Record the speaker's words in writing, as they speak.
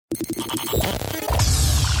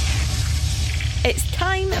It's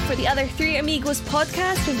time for the Other Three Amigos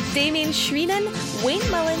podcast with Damien Shreenan, Wayne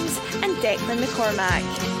Mullins, and Declan McCormack.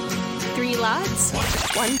 Three lads,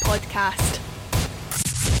 one podcast.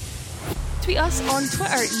 Tweet us on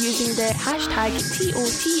Twitter using the hashtag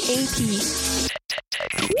TOTAP.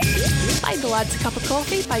 Buy the lads a cup of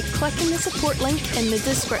coffee by clicking the support link in the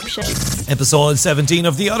description. Episode 17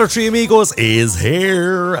 of The Other Three Amigos is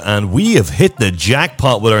here, and we have hit the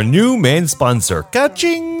jackpot with our new main sponsor,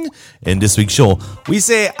 Ka-ching! In this week's show, we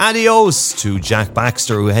say adios to Jack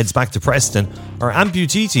Baxter, who heads back to Preston. Our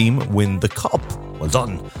amputee team win the cup. Well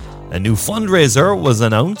done. A new fundraiser was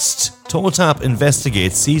announced. ToeTap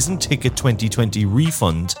investigates season ticket 2020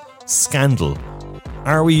 refund scandal.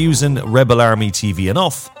 Are we using Rebel Army TV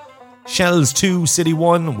enough? Shells 2, City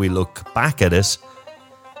 1, we look back at it.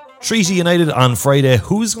 Treaty United on Friday,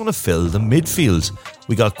 who's going to fill the midfield?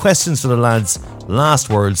 We got questions for the lads, last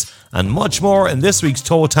words, and much more in this week's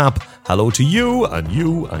Toe Tap. Hello to you, and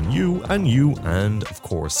you, and you, and you, and of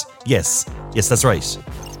course, yes, that's right,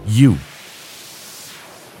 you.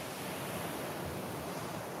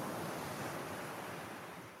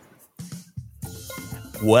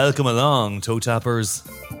 Welcome along, Toe Tappers.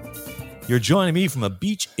 You're joining me from a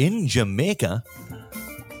beach in Jamaica.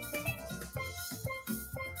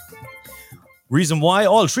 Reason why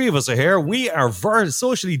all three of us are here, we are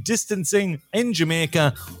socially distancing in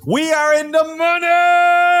Jamaica. We are in the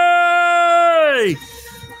money!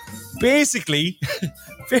 Basically,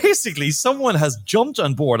 someone has jumped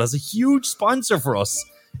on board as a huge sponsor for us.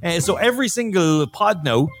 So every single pod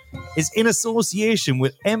now is in association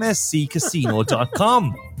with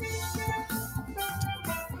msccasino.com.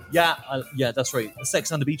 Yeah, that's right.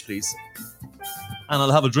 Sex on the beach, please. And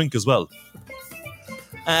I'll have a drink as well.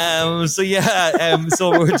 So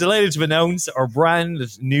we're delighted to announce our brand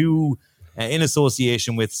new, in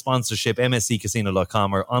association with sponsorship,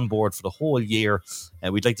 msccasino.com, are on board for the whole year.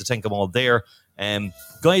 We'd like to thank them all there.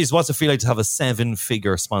 Guys, what's it feel like to have a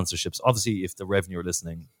 7-figure sponsorships? Obviously, if the revenue are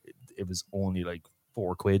listening, it was only like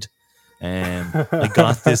 £4. I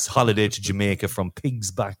got this holiday to Jamaica from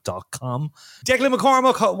pigsback.com. Declan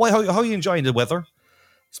McCormack, how are you enjoying the weather?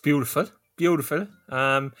 It's beautiful.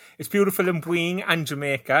 It's beautiful in Boeing and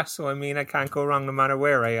Jamaica, so I mean I can't go wrong no matter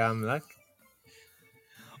where I am. Like,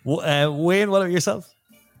 Wayne, what about yourself?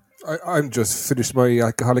 I'm just finished my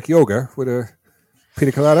alcoholic yoga with a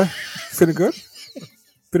pina colada. Feeling good.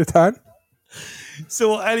 Bit of tan.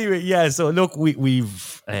 So anyway, yeah. So look,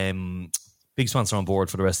 we've big sponsor on board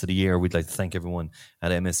for the rest of the year. We'd like to thank everyone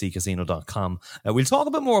at msccasino.com. We'll talk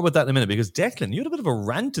a bit more about that in a minute, because Declan, you had a bit of a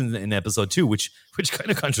rant in episode 2, which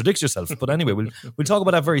kind of contradicts yourself. But anyway, we'll talk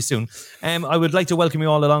about that very soon. I would like to welcome you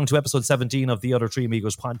all along to episode 17 of the Other Three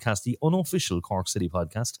Amigos podcast, the unofficial Cork City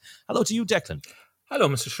podcast. Hello to you, Declan. Hello,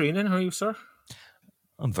 Mr. Shreenan. How are you, sir?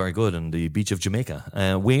 I'm very good on the beach of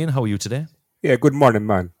Jamaica. Wayne, how are you today? Yeah, good morning,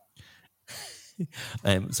 man.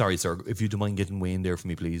 Sorry, sir. If you don't mind getting Wayne there for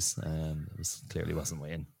me, please. This clearly wasn't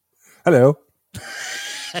Wayne. Hello.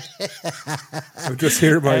 I'm just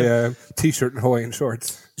here in my t-shirt and Hawaiian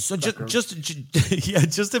shorts. So just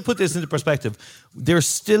to put this into perspective, there's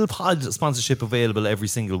still pod sponsorship available every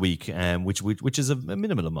single week, which is a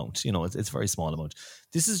minimal amount. You know, it's a very small amount.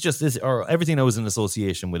 This is just this, or everything I was in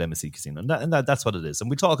association with MSC Casino, and that's what it is. And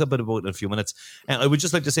we'll talk a bit about it in a few minutes. And I would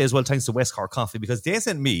just like to say as well, thanks to West Cork Coffee, because they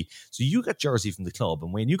sent me. So you got jersey from the club,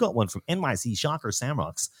 and Wayne, you got one from NYC Shocker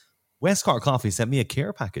Samrocks. West Cork Coffee sent me a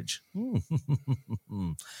care package,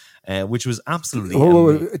 which was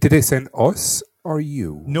absolutely. Did they send us or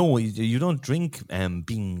you? No, you don't drink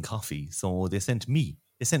bean coffee, so they sent me.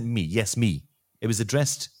 They sent me. Yes, me. It was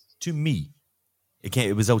addressed to me.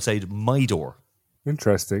 It was outside my door.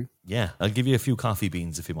 Interesting. Yeah, I'll give you a few coffee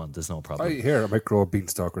beans if you want. There's no problem. I might grow a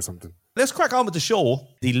beanstalk or something. Let's crack on with the show.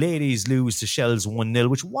 The ladies lose to Shells 1-0,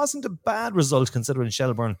 which wasn't a bad result considering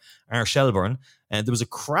Shelburne are Shelburne. And there was a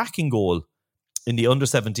cracking goal in the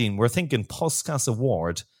under-17. We're thinking Puskas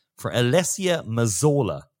Award for Alessia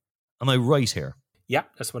Mazzola. Am I right here? Yeah,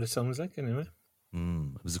 that's what it sounds like anyway.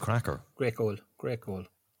 It was a cracker. Great goal.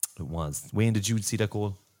 It was. Wayne, did you see that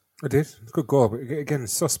goal? I did. Good goal. But again,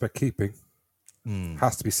 suspect keeping.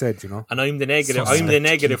 Has to be said, you know. And I'm the negative. I'm the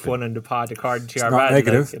negative one in the pod, according to your man.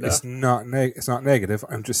 Negative. Like, you know? It's not negative.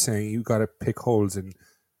 I'm just saying you got to pick holes in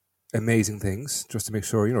amazing things just to make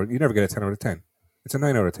sure, you know, you never get a 10 out of 10. It's a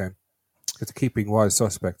 9 out of 10. It's keeping was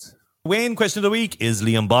suspect. Wayne, question of the week is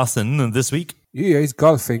Liam Boston this week. Yeah, he's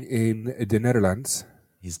golfing in the Netherlands.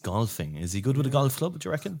 He's golfing. Is he good with a golf club, do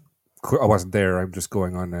you reckon? I wasn't there. I'm just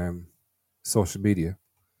going on social media.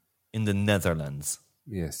 In the Netherlands?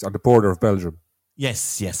 Yes, on the border of Belgium.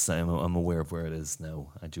 Yes, I'm aware of where it is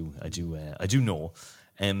now. I do know.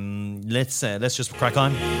 Let's just crack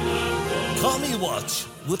on. Commie Watch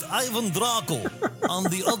with Ivan Draco on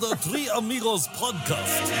the Other Three Amigos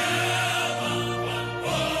podcast.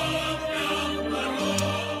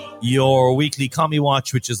 Your weekly Commie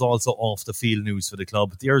Watch, which is also off the field news for the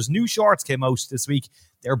club. There's new shorts came out this week.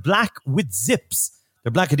 They're black with zips.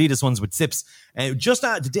 They're black Adidas ones with zips. Just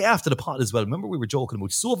the day after the pod as well, remember we were joking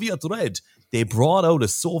about Soviet Red? They brought out a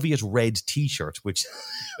Soviet Red T-shirt, which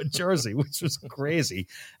a jersey, which was crazy.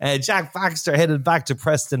 Jack Baxter headed back to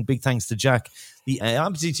Preston. Big thanks to Jack. The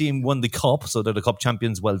Amputee team won the cup, so they're the cup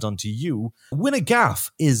champions. Well done to you. Win a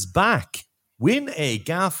Gaff is back. Win a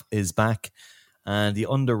Gaff is back. And the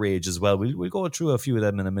underage as well. We'll go through a few of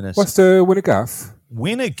them in a minute. What's the Win a Gaff?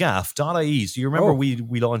 Winagaff.ie. So you remember we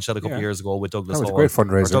launched that a couple of years ago with Douglas That was Hall. a great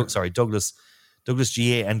fundraiser. Douglas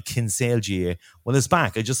GA and Kinsale GA. Well, it's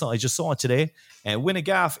back. I just saw it today.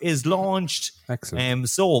 Winagaff is launched. Excellent.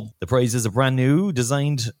 So the prize is a brand new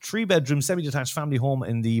designed 3-bedroom semi-detached family home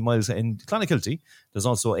in the miles in Clonakilty. There's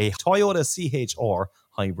also a Toyota CHR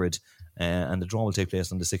hybrid, and the draw will take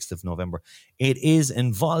place on the 6th of November. It is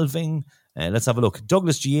involving, let's have a look,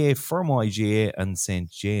 Douglas GA, Fermoy GA, and St.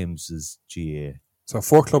 James's GA. So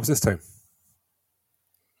 4 clubs this time.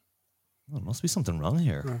 Oh, there must be something wrong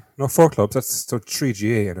here. No, 4 clubs. That's so 3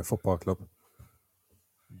 GA and a football club.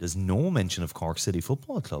 There's no mention of Cork City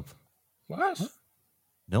Football Club. What?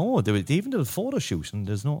 No, they even did a photo shoot, and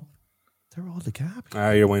there's no. They're all the gap.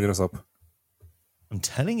 You're winding us up. I'm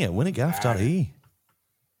telling you, winagaff.ie.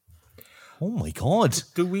 Oh my God!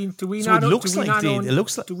 Do we So not? it looks do we like not own, it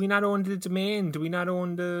looks like. Do we not own the domain? Do we not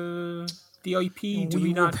own the IP? Do we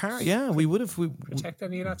we not? we would have. Protect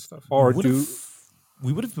any of that stuff? Or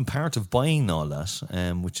we would have been part of buying all that,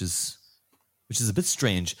 which is a bit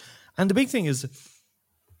strange. And the big thing is,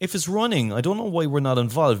 if it's running, I don't know why we're not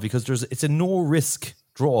involved, because it's a no risk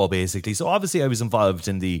draw basically. So obviously, I was involved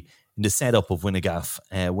in the setup of Winagaff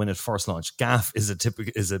when it first launched. Gaff is a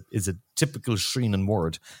typical Shreenan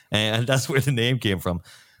word, and that's where the name came from.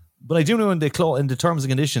 But I do know in the terms and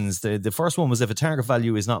conditions, the first one was if a target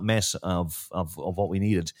value is not met of what we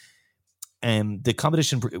needed. The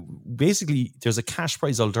competition, basically, there's a cash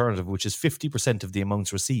prize alternative, which is 50% of the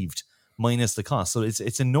amounts received minus the cost. So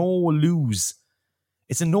it's a no lose.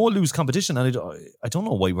 It's a no lose competition, and I don't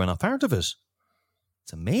know why we're not part of it.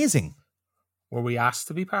 It's amazing. Were we asked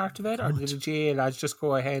to be part of it, or did the GA lads just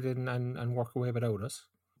go ahead and work away without us?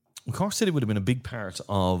 Cork City would have been a big part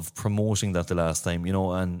of promoting that the last time,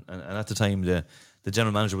 and at the time the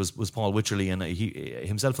general manager was Paul Wycherley, and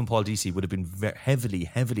himself and Paul Deasy would have been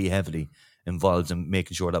heavily involved in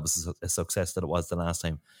making sure that was a success that it was the last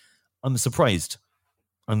time. I'm surprised.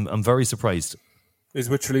 I'm very surprised. Is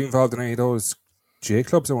Wycherley involved in any of those GA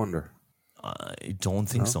clubs, I wonder? I don't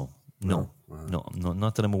think so. No,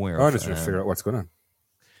 not that I'm aware of. I'm just trying to figure out what's going on.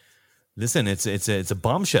 Listen, it's a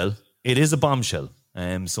bombshell. It is a bombshell.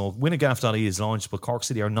 So winagaff.ie is launched, but Cork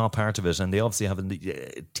City are not part of it, and they obviously have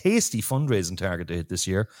a tasty fundraising target to hit this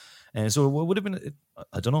year. So it would have been,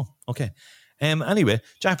 I don't know. Okay. Anyway,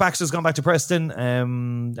 Jack Baxter's gone back to Preston.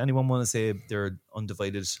 Anyone want to say their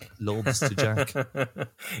undivided lobes to Jack?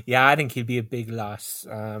 Yeah, I think he'll be a big loss.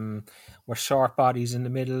 We're short bodies in the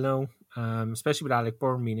middle now, especially with Alec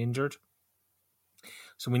Byrne being injured.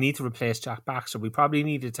 So we need to replace Jack Baxter. We probably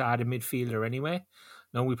needed to add a midfielder anyway.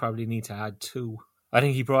 Now we probably need to add 2. I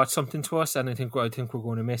think he brought something to us, and I think we're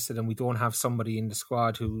going to miss it. And we don't have somebody in the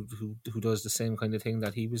squad who does the same kind of thing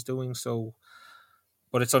that he was doing. So,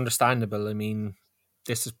 but it's understandable. I mean,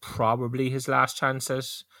 this is probably his last chance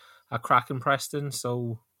at cracking Preston.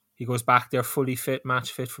 So he goes back there fully fit,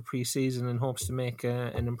 match fit for pre-season, and hopes to make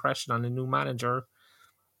an impression on a new manager.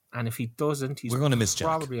 And if he doesn't, we're going to miss Jack.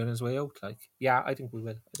 Probably on his way out. I think we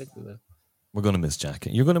will. We're going to miss Jack.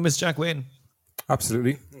 You're going to miss Jack Wayne.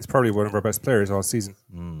 Absolutely. He's probably one of our best players all season.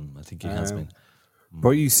 I think he has been. But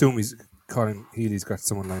you assume Colin Healy's got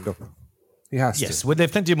someone lined up. He has to. Yes, well, they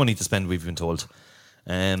have plenty of money to spend, we've been told.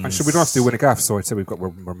 And should we not do Winagaff, so I'd say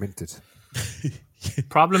we're minted.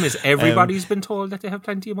 Problem is, everybody's been told that they have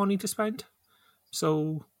plenty of money to spend.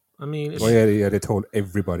 So, I mean... they told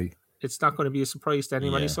everybody. It's not going to be a surprise to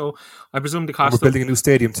anybody. Yeah. So, I presume the cost... We're building a new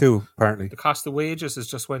stadium too, apparently. The cost of wages has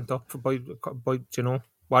just went up by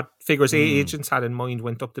what figures agents had in mind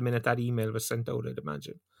went up the minute that email was sent out, I'd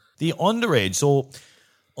imagine. The underage, so,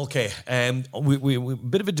 okay, we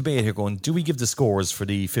bit of a debate here going, do we give the scores for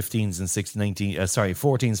the 15s and 14s, 15s,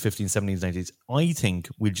 17s, 19s? I think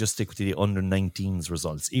we'll just stick to the under 19s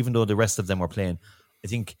results, even though the rest of them are playing. I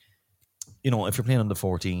think, if you're playing under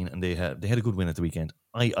 14 and they had a good win at the weekend,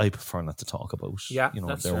 I prefer not to talk about,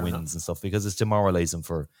 their wins and stuff, because it's demoralising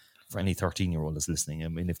for for any 13-year-old that's listening. I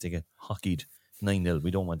mean, if they get hockeyed 9-0, we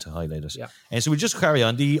don't want to highlight it. Yeah. And so we just carry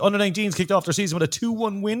on. The under-19s kicked off their season with a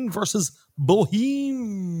 2-1 win versus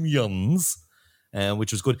Bohemians,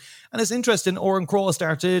 which was good. And it's interesting, Oran Crow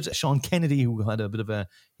started. Sean Kennedy, who had a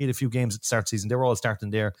few games at the start of the season, they're all starting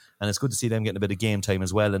there. And it's good to see them getting a bit of game time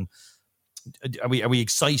as well. And are we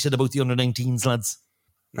excited about the under-19s, lads?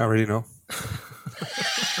 Not really, no.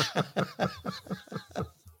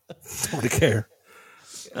 Don't really care.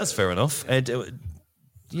 That's fair enough.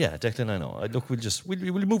 Yeah, Declan, I know. Look, we'll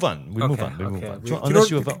move on. We'll move on.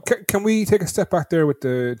 Can we take a step back there with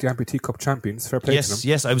the Amputee Cup champions? Fair play to them.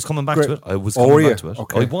 Yes, I was coming back to it. I was coming back to it.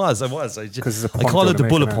 Okay. I was. I call it the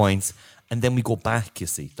bullet points, and then we go back, you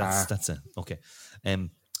see. That's it. Okay.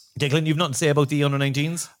 Declan, you've nothing to say about the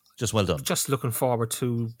under-19s? Just well done. Just looking forward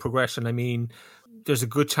to progression. I mean, there's a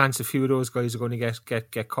good chance a few of those guys are going to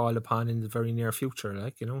get called upon in the very near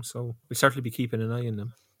future, so we'll certainly be keeping an eye on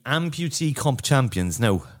them. Amputee Cup champions.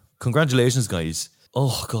 Now, congratulations, guys.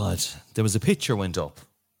 Oh, God. There was a picture went up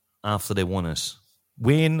after they won it.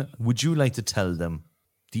 Wayne, would you like to tell them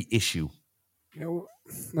the issue? They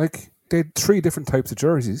had 3 different types of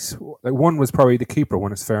jerseys. One was probably the keeper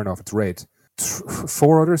one, is fair enough, it's red.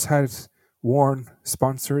 4 others had worn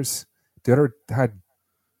sponsors. The other had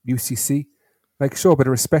UCC. Show a bit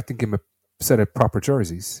of respect and give them a set of proper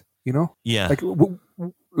jerseys, Yeah.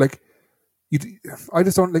 I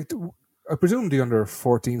just don't I presume the under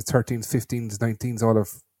 14s, 13s, 15s, 19s all have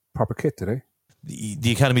proper kit today.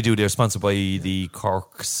 The Academy do. They're sponsored by the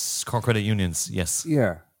Cork Credit Unions. Yes.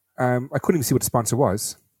 Yeah. I couldn't even see what the sponsor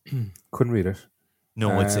was. Couldn't read it.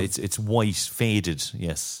 No, it's white, faded.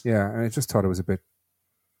 Yes. Yeah, and I just thought it was a bit.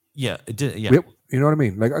 Yeah, it did. Yeah. You know what I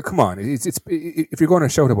mean? Come on. It's if you're going to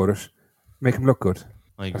shout about it, make them look good.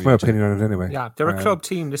 I agree. That's my opinion on it anyway. Yeah, they're a club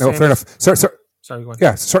team. Fair enough. Sorry, go on.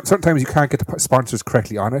 Yeah, certain times you can't get the sponsors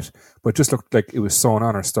correctly on it, but it just looked like it was sewn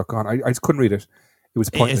on or stuck on. I just couldn't read it. It was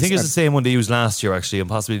pointless. I think it's the same one they used last year, actually, and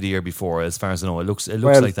possibly the year before, as far as I know. It looks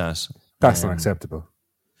like that. That's not acceptable.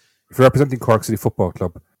 If you're representing Cork City Football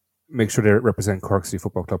Club, make sure they represent Cork City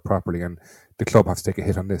Football Club properly, and the club has to take a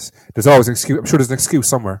hit on this. There's always an excuse. I'm sure there's an excuse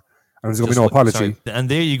somewhere, and there's going to be no apology. Sorry. And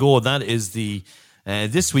there you go. That is the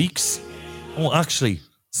this week's. Oh, actually,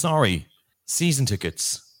 sorry, season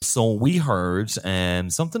tickets. So we heard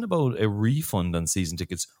something about a refund on season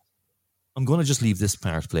tickets. I'm going to just leave this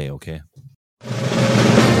part play, okay?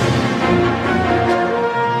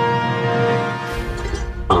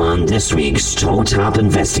 On this week's Toe Tap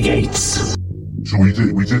Investigates. So we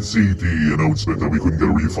did see the announcement that we couldn't get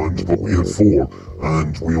a refund, but we had 4,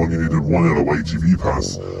 and we only needed 1 out of ITV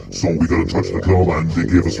pass. So we got in touch with the club, and they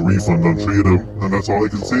gave us a refund on 3 of them, and that's all I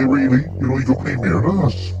can say, really. You can blame me or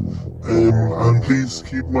not. And please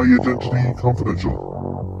keep my identity confidential.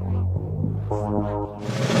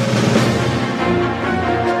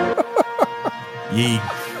 Ye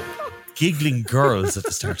giggling girls at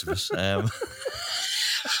the start of it.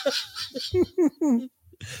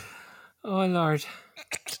 Oh, Lord.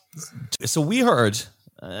 So we heard,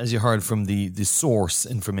 as you heard from the source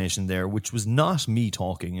information there, which was not me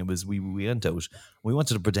talking. It was we went out. We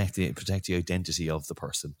wanted to protect the identity of the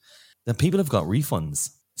person. That people have got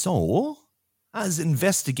refunds. So, as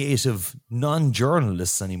investigative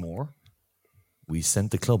non-journalists anymore, we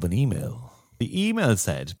sent the club an email. The email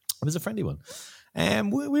said, it was a friendly one,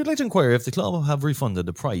 we'd like to inquire if the club have refunded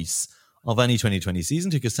the price of any 2020 season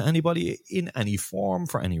tickets to anybody in any form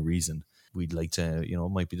for any reason. We'd like to,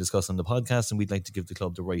 might be discussed on the podcast, and we'd like to give the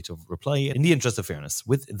club the right of reply in the interest of fairness.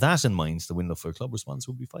 With that in mind, the window for a club response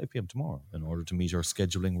will be 5 p.m. tomorrow in order to meet our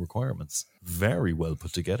scheduling requirements. Very well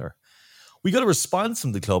put together. We got a response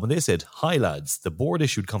from the club, and they said, "Hi lads, the board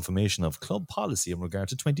issued confirmation of club policy in regard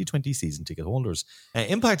to 2020 season ticket holders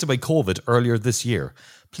impacted by COVID earlier this year.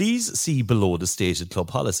 Please see below the stated club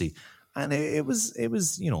policy." And it was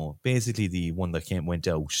basically the one that went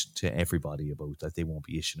out to everybody about that they won't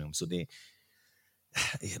be issuing them. So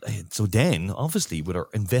then, obviously, with our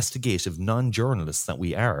investigative non-journalists that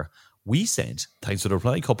we are, we said, thanks for the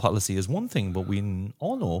reply, club policy is one thing, but we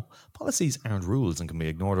all know policies aren't rules and can be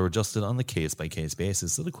ignored or adjusted on a case-by-case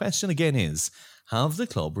basis. So the question again is, have the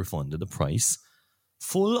club refunded the price,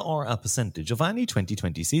 full or a percentage, of any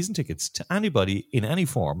 2020 season tickets to anybody in any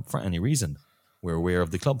form for any reason? We're aware of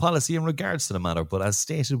the club policy in regards to the matter, but as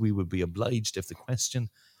stated, we would be obliged if the question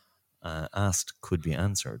asked could be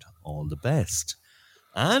answered. All the best.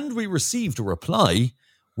 And we received a reply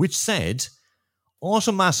which said,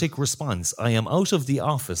 automatic response, I am out of the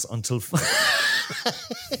office until...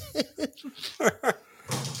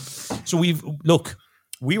 So we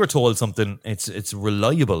were told something, it's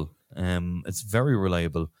reliable, it's very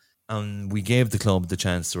reliable, And we gave the club the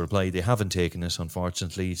chance to reply. They haven't taken it,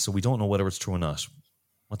 unfortunately, so we don't know whether it's true or not.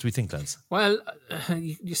 What do we think, lads? Well,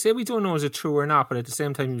 you say we don't know is it true or not, but at the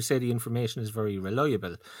same time you say the information is very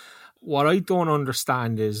reliable. What I don't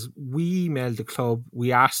understand is we emailed the club,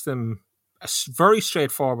 we asked them a very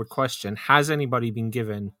straightforward question. Has anybody been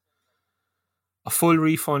given a full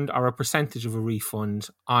refund or a percentage of a refund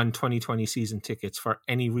on 2020 season tickets for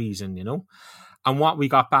any reason, you know? And what we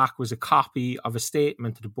got back was a copy of a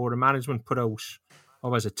statement that the Board of Management put out,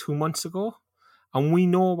 2 months ago? And we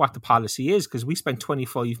know what the policy is because we spent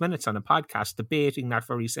 25 minutes on a podcast debating that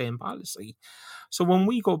very same policy. So when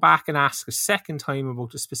we go back and ask a second time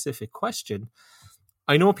about a specific question,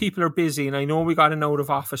 I know people are busy and I know we got an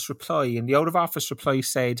out-of-office reply. And the out-of-office reply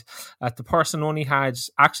said that the person only had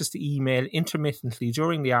access to email intermittently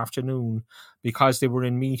during the afternoon because they were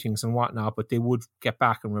in meetings and whatnot, but they would get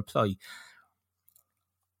back and reply.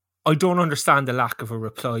 I don't understand the lack of a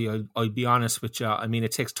reply. I'll be honest with you. I mean,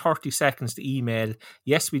 it takes 30 seconds to email.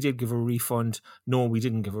 Yes, we did give a refund. No, we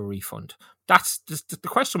didn't give a refund. That's the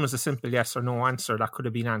question was a simple yes or no answer that could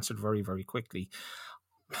have been answered very, very quickly.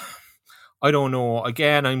 I don't know.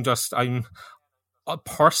 Again,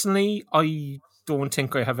 personally, I don't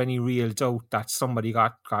think I have any real doubt that somebody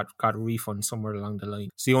got a refund somewhere along the line.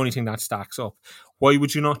 It's the only thing that stacks up. Why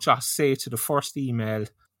would you not just say to the first email,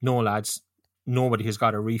 no, lads, nobody has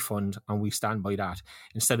got a refund and we stand by that,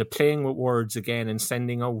 instead of playing with words again and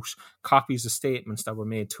sending out copies of statements that were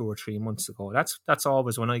made 2 or 3 months ago? That's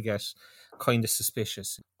always when I get kind of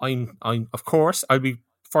suspicious. I'm of course, I'll be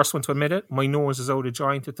first one to admit it, my nose is out of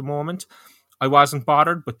joint at the moment. I wasn't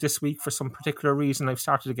bothered, but this week for some particular reason I've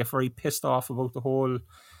started to get very pissed off about the whole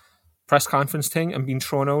press conference thing and being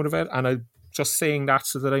thrown out of it, and I'm just saying that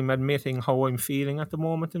so that I'm admitting how I'm feeling at the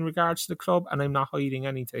moment in regards to the club, and I'm not hiding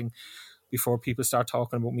anything before people start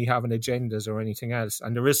talking about me having agendas or anything else.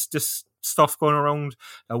 And there is this stuff going around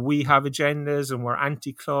that we have agendas and we're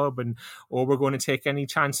anti-club and we're going to take any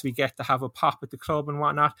chance we get to have a pop at the club and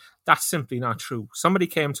whatnot. That's simply not true. Somebody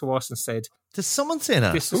came to us and said, Did someone say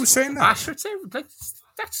that? Who's saying that?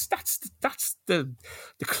 That's the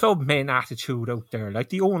club main attitude out there. Like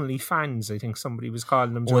the only fans, I think somebody was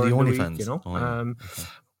calling them during the only week, fans. you know. Oh, yeah. Okay.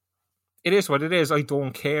 It is what it is. I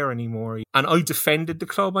don't care anymore. And I defended the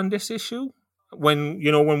club on this issue when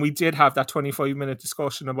we did have that 25-minute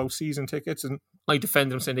discussion about season tickets, and I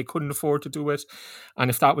defended them saying they couldn't afford to do it.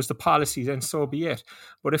 And if that was the policy, then so be it.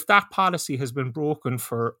 But if that policy has been broken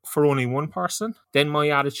for only one person, then my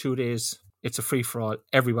attitude is it's a free-for-all.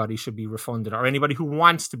 Everybody should be refunded, or anybody who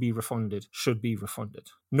wants to be refunded should be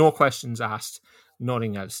refunded. No questions asked,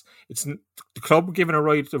 nothing else. It's the club given a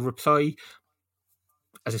right to reply.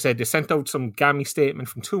 As I said, they sent out some gammy statement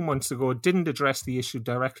from 2 months ago, didn't address the issue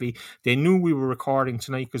directly. They knew we were recording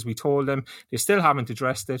tonight because we told them. They still haven't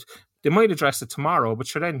addressed it. They might address it tomorrow, but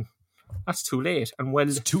sure then, that's too late.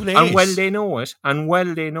 It's too late. And well they know it.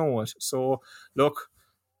 So, look,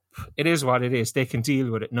 it is what it is. They can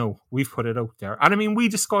deal with it now. We've put it out there. And I mean, we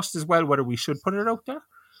discussed as well whether we should put it out there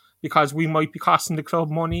because we might be costing the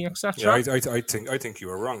club money, etc. Yeah, I think you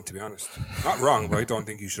were wrong, to be honest. Not wrong, but I don't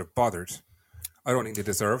think you should have bothered. I don't think they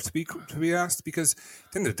deserve to be asked because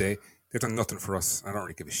at the end of the day, they've done nothing for us. I don't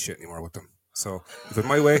really give a shit anymore with them. So if it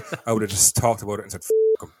my way, I would have just talked about it and said, "F***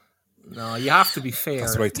 them." No, you have to be fair.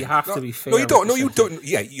 That's right. You have to be fair. No, you don't. No, you don't.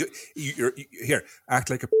 Yeah, you're here. Act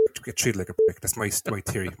like a prick, get treated like a prick. That's my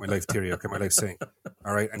theory, my life theory. Okay, my life saying.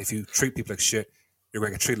 All right, and if you treat people like shit, you're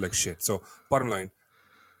going to get treated like shit. So bottom line,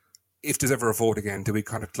 if there's ever a vote again, do we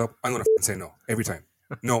contact the club? I'm going to say no every time.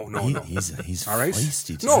 No. He's all right.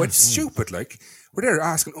 Feisty, no, it's stupid. Like we're there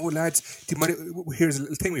asking, "Oh lads, here's a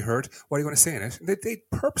little thing we heard. What are you going to say in it?" And they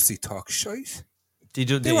purposely talk shite. They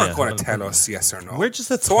weren't going to tell us yes or no. We're just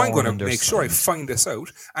so I'm going to make sure I find this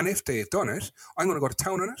out, and if they've done it, I'm going to go to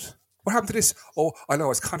town on it. What happened to this? Oh, I'll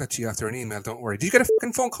always contact you after an email. Don't worry. Did you get a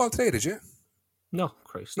fucking phone call today? Did you? No,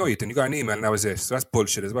 Christ. No, you didn't. You got an email, and that was it. So that's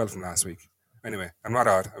bullshit as well from last week. Anyway, I'm not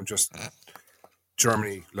odd. I'm just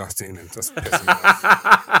Germany lost England. That's pissing me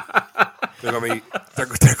off. They're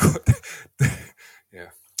good. Yeah.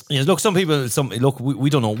 Yeah, look, some people, we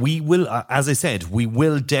don't know. We will, as I said, we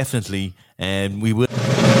will definitely, we will.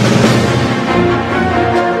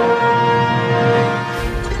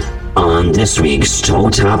 On this week's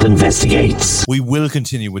Toe Tap Investigates, we will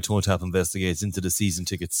continue with Toe Tap Investigates into the season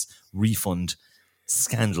tickets refund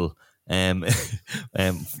scandal. This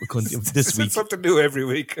week, something new every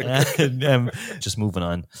week. Just moving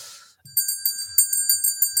on.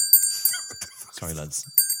 Sorry, lads.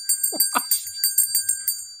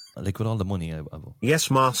 Like with all the money, I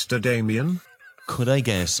Yes, Master Damien. Could I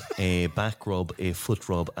get a back rub, a foot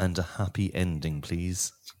rub, and a happy ending,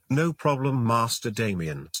 please? No problem, Master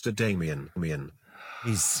Damien. Master Damien.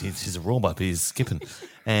 He's a robot, but he's skipping.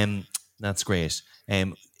 That's great.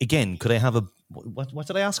 Again, could I have a... What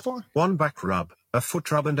did I ask for? One back rub, a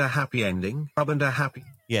foot rub and a happy ending. Rub and a happy...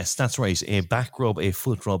 Yes, that's right. A back rub, a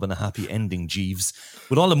foot rub, and a happy ending, Jeeves.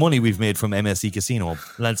 With all the money we've made from MSC Casino,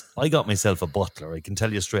 lads, I got myself a butler, I can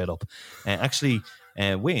tell you straight up. Actually,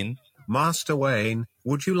 Wayne... Master Wayne,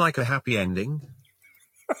 would you like a happy ending?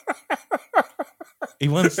 He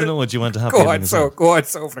wants to know what you want to happy ending. Go on,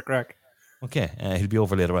 so for the crack. Okay, he'll be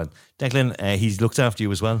over later on. Declan, he's looked after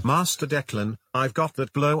you as well. Master Declan, I've got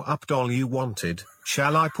that blow-up doll you wanted.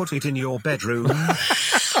 Shall I put it in your bedroom?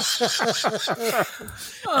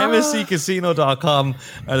 MSCCasino.com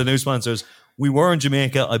are the new sponsors. We were in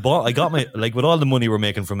Jamaica. I got my, like, with all the money we're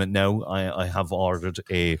making from it now, I have ordered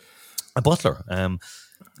a butler.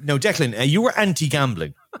 No, Declan, you were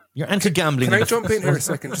anti-gambling. You're anti-gambling. Can I jump in here a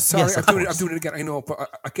second? Sorry, yes, I'm doing it again. I know, but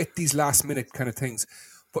I get these last-minute kind of things.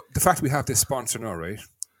 But the fact we have this sponsor now, right,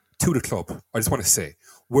 to the club, I just want to say,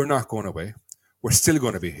 we're not going away. We're still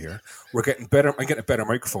going to be here. We're getting better. I'm getting a better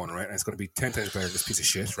microphone, right? And it's going to be 10 times better than this piece of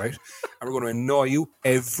shit, right? And we're going to annoy you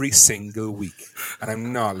every single week. And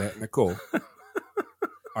I'm not letting it go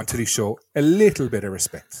until you show a little bit of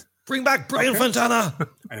respect. Bring back Brian Fontana.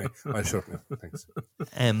 Anyway, I'll shut up now. Thanks.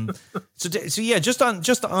 So yeah, just on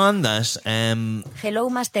that. Hello,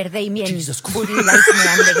 Master Damien. Jesus Would you like me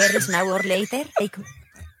and the girls now or later?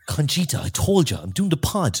 Conchita, I told you, I'm doing the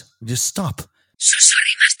pod. Just stop. So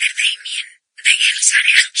sorry, Master Damien. The girls are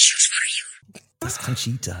anxious for you. That's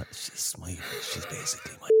Conchita. She's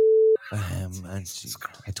basically my. And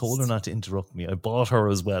I told her not to interrupt me. I bought her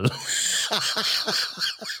as well.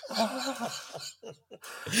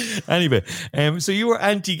 Anyway, so you were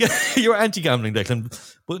anti-gambling,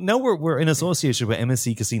 Declan, but now we're in association with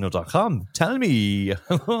MSCCasino.com. Tell me,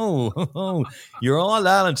 you're all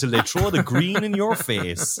out until they throw the green in your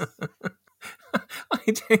face.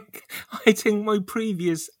 I think my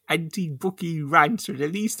previous anti-bookie rants are the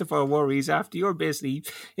least of our worries after you're basically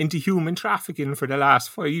into human trafficking for the last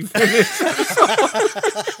 5 minutes.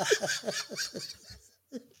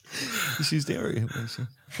 She's there.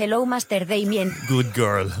 Hello, Master Damien. Good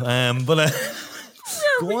girl. But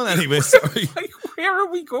go on anyway. Sorry. Where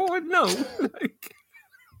are we going now?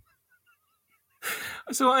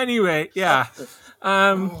 So anyway, yeah.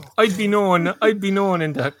 I'd be known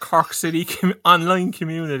in the Cork City online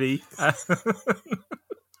community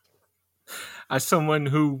as someone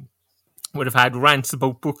who would have had rants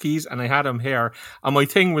about bookies, and I had them here. And my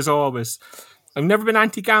thing was always, I've never been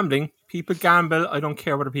anti-gambling. People gamble. I don't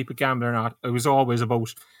care whether people gamble or not. I was always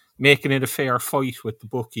about making it a fair fight with the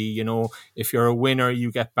bookie. You know, if you're a winner,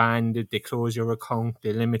 you get banned. They close your account.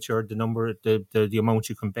 They limit the amount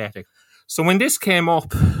you can bet. So when this came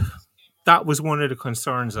up, that was one of the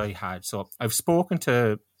concerns I had. So I've spoken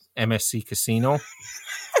to MSC Casino.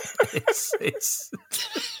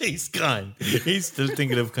 He's gone. He's still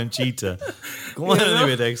thinking of Conchita. Go on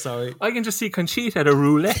anyway, Dave, sorry. I can just see Conchita at a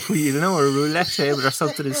roulette wheel, or a roulette table or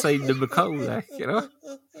something inside the Macau,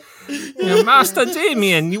 Master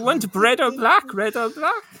Damien, you want red or black?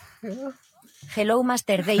 Hello,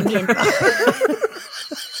 Master Damien.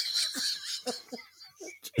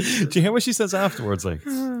 Do you hear what she says afterwards?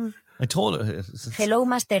 I told her. Hello,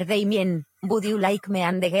 Master Damien. Would you like me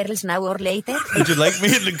and the girls now or later? Would you like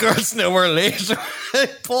me and the girls now or later?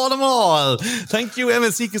 For them all. Thank you,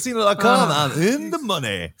 MSCCasino.com. I'm in the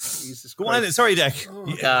money. Go on. Sorry, Deck.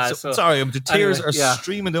 Sorry, the tears are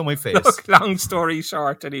streaming down my face. Look, long story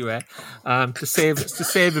short, anyway, to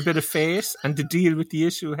save a bit of face and to deal with the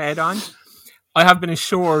issue head on, I have been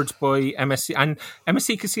assured by MSC, and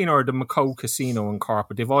MSC Casino are the Macau Casino in Cork,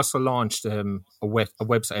 but they've also launched a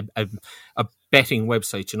website, a betting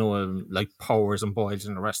website, like Powers and Boyles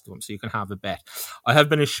and the rest of them, so you can have a bet. I have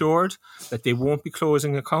been assured that they won't be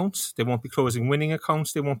closing accounts, they won't be closing winning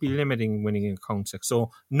accounts, they won't be limiting winning accounts. So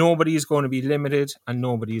nobody is going to be limited and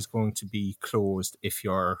nobody is going to be closed if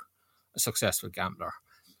you're a successful gambler.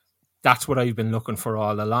 That's what I've been looking for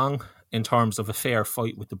all along. In terms of a fair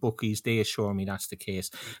fight with the bookies, they assure me that's the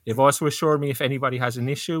case. They've also assured me if anybody has an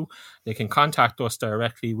issue, they can contact us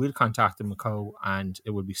directly. We'll contact the Macau and it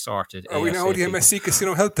will be sorted. Are we now the MSC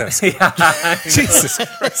Casino help desk? Jesus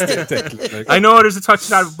Christ. I know there's a touch of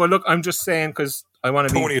that, but look, I'm just saying because I want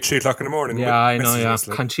to Tony at 3 o'clock in the morning. Yeah, I know, yeah.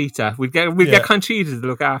 Conchita. We'll get Conchita to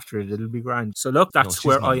look after it. It'll be grand. So look, that's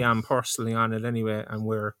where I am personally on it anyway, and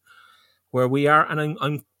where we are, and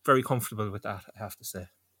I'm very comfortable with that, I have to say.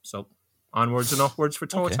 So onwards and upwards for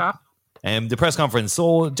Toe Tap. The press conference.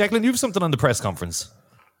 So, Declan, you have something on the press conference.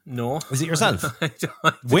 No. Is it yourself? I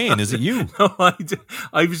don't. Wayne, is it you? No,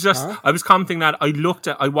 I was commenting that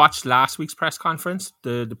I watched last week's press conference,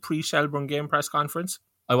 the pre-Shelbourne game press conference.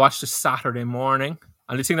 I watched it Saturday morning,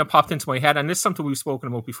 and the thing that popped into my head, and this is something we've spoken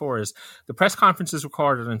about before, is the press conference is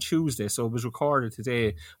recorded on Tuesday, so it was recorded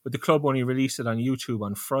today, but the club only released it on YouTube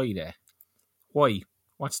on Friday. Why?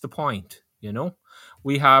 What's the point? You know,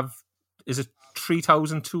 we have, is it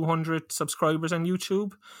 3,200 subscribers on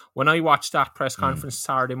YouTube? When I watched that press conference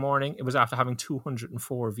Saturday morning, it was after having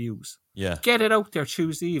 204 views. Yeah. Get it out there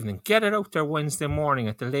Tuesday evening. Get it out there Wednesday morning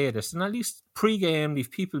at the latest. And at least pre-game,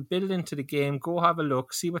 leave people build into the game, go have a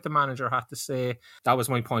look, see what the manager had to say. That was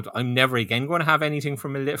my point. I'm never again going to have anything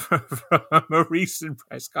from a recent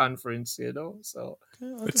press conference, you know. So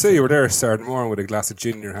I'd say you were there Saturday morning with a glass of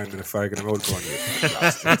gin in your hand and a fag and a mouth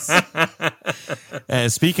going.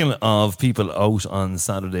 Speaking of people out on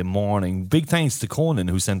Saturday morning, big thanks to Conan,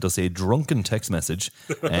 who sent us a drunken text message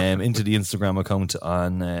into the Instagram account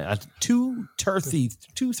on at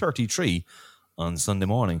 2:33 on Sunday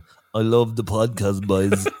morning. I love the podcast,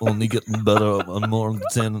 boys. Only getting better and more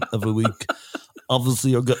entertaining every week. Obviously,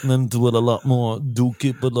 you're getting into it a lot more. Do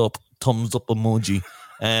keep it up. Thumbs up emoji.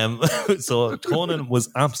 So Conan was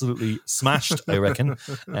absolutely smashed, I reckon.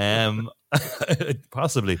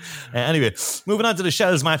 Possibly. Anyway, moving on to the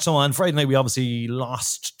Shells match. So on Friday night, we obviously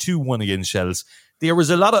lost 2-1 against Shells. There was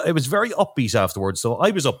it was very upbeat afterwards. So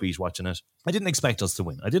I was upbeat watching it. I didn't expect us to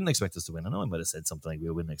win. I know I might have said something like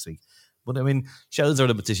we'll win next week. But I mean, Shells are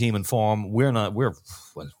the team in form. We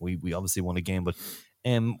obviously won a game. But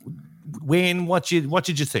Wayne, what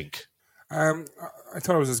did you think? I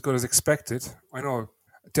thought it was as good as expected. I know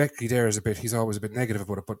Decky there is he's always a bit negative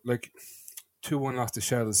about it, but like 2-1 lost to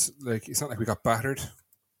Shells, like it's not like we got battered.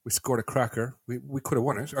 We scored a cracker. We could have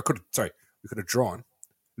won it. We could have drawn,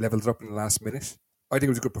 leveled it up in the last minute. I think it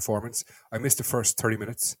was a good performance. I missed the first 30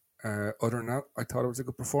 minutes. Other than that, I thought it was a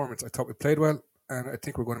good performance. I thought we played well, and I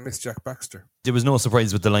think we're going to miss Jack Baxter. There was no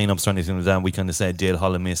surprise with the lineups or anything like that. We kind of said Dale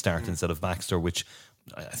Holland may start instead of Baxter, which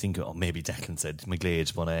I think maybe Declan said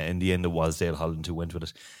McGlade, but in the end it was Dale Holland who went with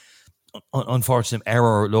it. Unfortunate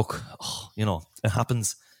error. Look, it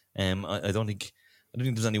happens. I don't think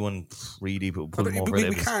there's anyone really pulling over.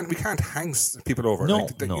 We can't hang people over. No,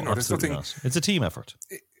 there's nothing. Not. It's a team effort.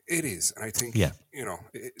 It is, and I think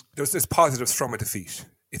there's positives from a defeat.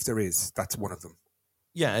 If there is, that's one of them.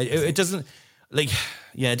 Yeah, it doesn't.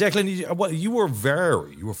 Declan, you were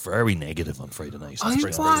very negative on Friday night. I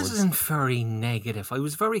wasn't very negative. I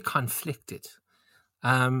was very conflicted.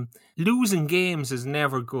 Losing games is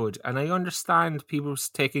never good, and I understand people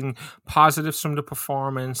taking positives from the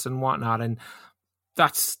performance and whatnot, and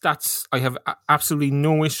that's I have absolutely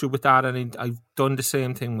no issue with that, and I've done the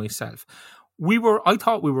same thing myself. I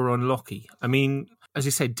thought we were unlucky. I mean, as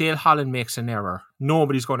you said, Dale Holland makes an error.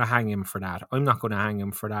 Nobody's going to hang him for that. I'm not going to hang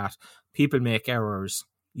him for that. People make errors.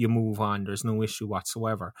 You move on. There's no issue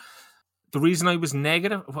whatsoever. The reason I was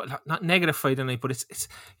negative, not negative Friday night, but it's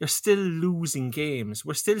you're still losing games.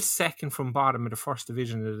 We're still second from bottom of the first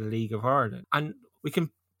division of the League of Ireland. And we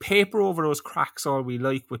can paper over those cracks all we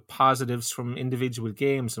like with positives from individual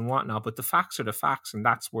games and whatnot, but the facts are the facts, and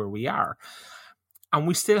that's where we are. And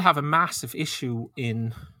we still have a massive issue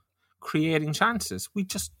in creating chances. We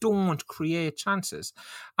just don't create chances.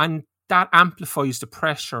 And that amplifies the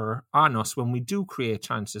pressure on us when we do create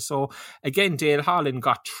chances. So again, Dale Holland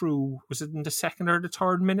got through, was it in the second or the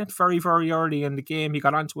third minute? Very, very early in the game. He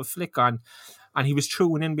got onto a flick on and he was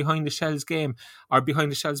through and in behind the Shells game, or behind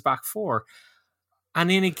the Shells back four. And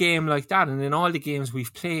in a game like that, and in all the games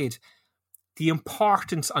we've played, the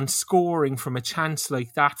importance on scoring from a chance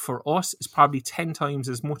like that for us is probably 10 times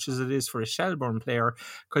as much as it is for a Shelbourne player,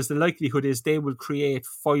 because the likelihood is they will create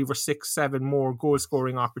 5 or 6, 7 more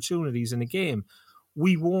goal-scoring opportunities in a game.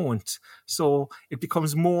 We won't. So it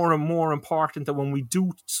becomes more and more important that when we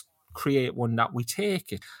do create one, that we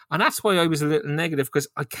take it. And that's why I was a little negative, because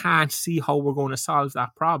I can't see how we're going to solve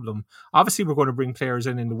that problem. Obviously, we're going to bring players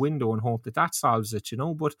in the window and hope that solves it,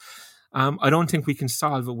 but I don't think we can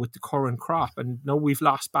solve it with the current crop. And now we've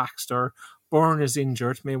lost Baxter. Byrne is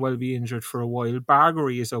injured, may well be injured for a while.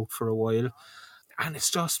 Bargery is out for a while. And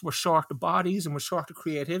it's just, we're short of bodies and we're short of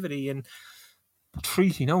creativity. And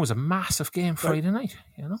Treaty now was a massive game Friday night,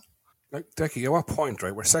 Like, Decky, at what point,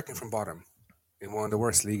 right, we're second from bottom in one of the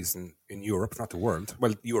worst leagues in Europe, not the world.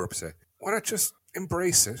 Well, Europe, say. Why not just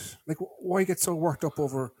embrace it? Like, why get so worked up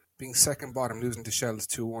over being second bottom, losing to Shells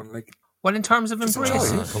 2-1? Like, well, in terms of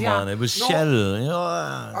embracing, come on, it was Shell.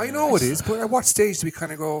 I know it is, but at what stage do we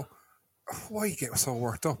kind of go, why get so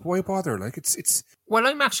worked up? Why bother? Like, it's. Well,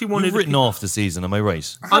 I'm actually one of You've written off the season, am I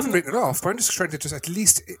right? I haven't written it off, but I'm just trying to at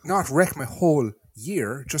least not wreck my whole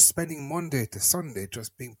year just spending Monday to Sunday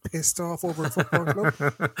just being pissed off over a football club.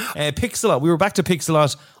 Pixelot. We were back to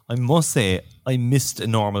Pixelot. I must say, I missed a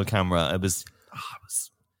normal camera.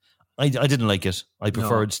 I didn't like it. I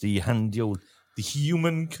preferred the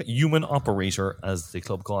human operator, as the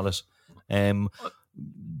club call it.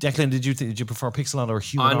 Declan, did you prefer Pixelot or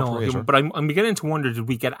human operator? But I'm beginning to wonder: did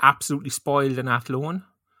we get absolutely spoiled in Athlone?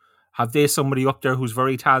 Have they somebody up there who's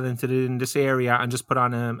very talented in this area and just put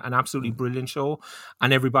on an absolutely brilliant show,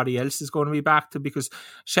 and everybody else is going to be back to? Because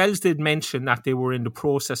Shells did mention that they were in the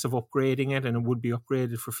process of upgrading it and it would be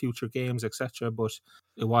upgraded for future games, etc. But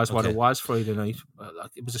it was what it was Friday night.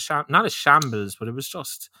 It was not a shambles, but it's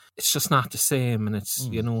just not the same, and it's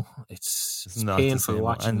it's painful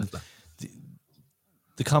watching it.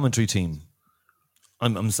 The commentary team,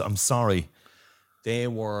 I'm sorry, they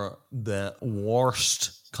were the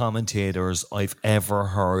worst commentators I've ever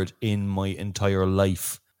heard in my entire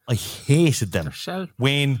life. I hated them.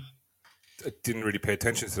 Wayne, I didn't really pay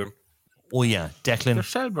attention to them. Oh yeah, Declan. They're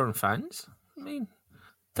Shelbourne fans. I mean,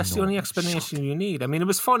 that's the only explanation you need. I mean, it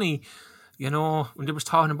was funny, when they was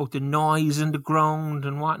talking about the noise in the ground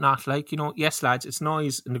and whatnot. Like, yes, lads, it's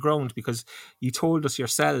noise in the ground because you told us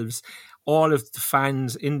yourselves all of the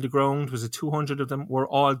fans in the ground, was it 200 of them, were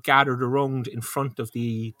all gathered around in front of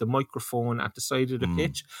the microphone at the side of the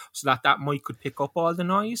pitch so that mic could pick up all the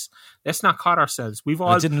noise. Let's not kid ourselves. We've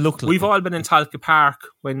all been in Talca Park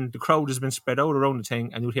when the crowd has been spread out around the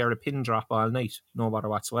thing and you'd hear a pin drop all night, no matter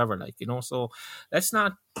whatsoever. So let's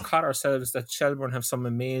not kid ourselves that Shelbourne have some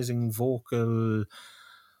amazing vocal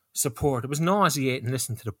support. It was nauseating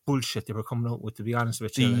listening to the bullshit they were coming out with, to be honest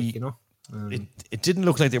with you. It didn't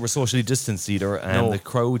look like they were socially distanced either, and the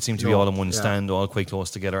crowd seemed to be all in one stand, all quite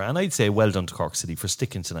close together. And I'd say well done to Cork City for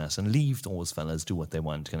sticking to that and leave those fellas do what they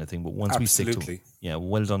want, kind of thing. But once we stick to it,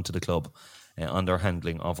 well done to the club on their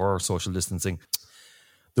handling of our social distancing.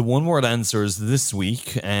 The one-word answers this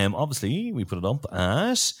week, obviously we put it up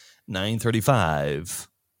at 9:35.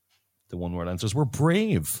 The one-word answers were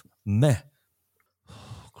brave, meh.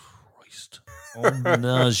 A bit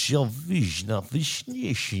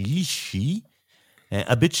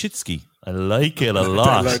shitsky. I like it a lot.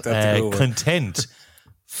 I like that too. Content.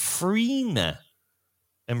 Freena.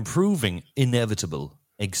 Improving. Inevitable.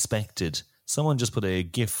 Expected. Someone just put a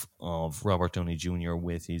gif of Robert Downey Jr.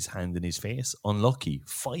 with his hand in his face. Unlucky.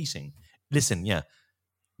 Fighting. Listen,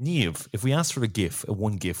 Niamh, if we asked for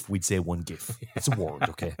one gif, we'd say one gif. It's a word,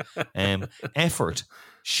 okay? Effort.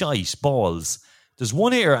 Shite. Balls. There's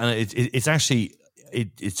one here, and it's actually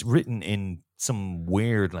it's written in some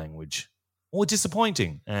weird language. Oh,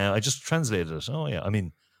 disappointing. I just translated it. Oh yeah, I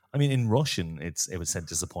mean in Russian it was said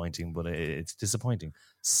disappointing, but it's disappointing.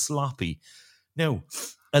 Sloppy. Now,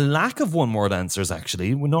 a lack of one-word answers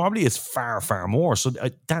actually. Normally it's far more. So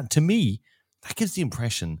that to me that gives the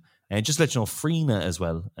impression. And just to let you know, Freena as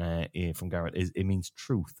well from Garrett it means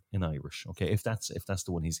truth in Irish. Okay, if that's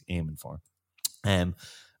the one he's aiming for.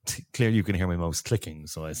 Clearly you can hear my mouse clicking,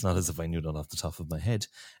 so it's not as if I knew that off the top of my head.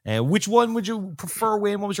 Which one would you prefer,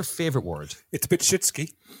 Wayne? What was your favourite word? It's a bit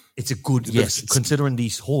shitsky. It's a good, yes. Considering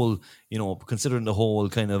these whole, considering the whole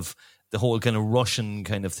kind of Russian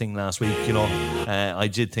kind of thing last week, I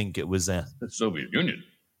did think it was the Soviet Union.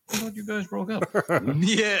 I thought you guys broke up.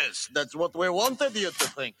 Yes, that's what we wanted you to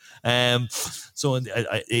think. So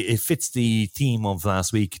it fits the theme of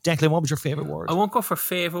last week. Declan, what was your favourite word? I won't go for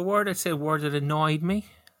favourite word. I'd say a word that annoyed me.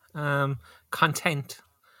 Content.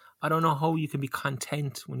 I don't know how you can be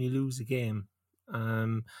content when you lose a game.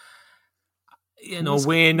 Wayne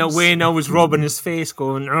now was rubbing his face,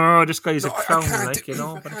 going, "Oh, this guy's a clown." I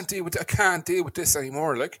can't deal with this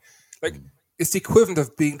anymore. Like it's the equivalent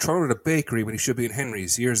of being thrown at a bakery when he should be in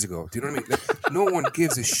Henry's years ago. Do you know what I mean? Like, no one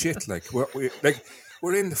gives a shit. Like we're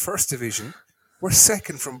in the first division, we're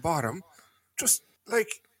second from bottom. Just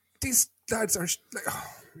like these lads are.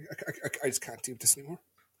 I just can't deal with this anymore.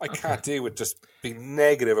 I can't deal with just being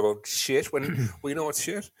negative about shit when we know it's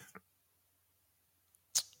shit.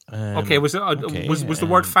 Was the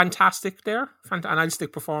word fantastic there? And I'll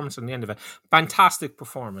stick performance on the end of it. Fantastic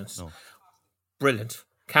performance. No. Brilliant.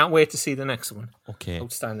 Can't wait to see the next one. Okay.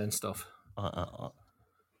 Outstanding stuff.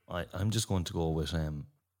 I'm just going to go with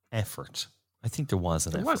effort. I think there was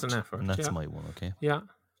an effort. And that's my one, okay? Yeah.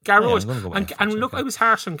 Garrod. I was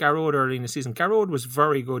harsh on Garrod early in the season. Garrod was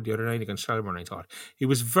very good the other night against Shelbourne, I thought. He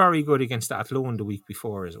was very good against Athlone the week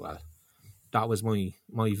before as well. That was my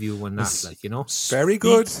view on that, Very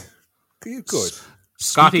good. Good.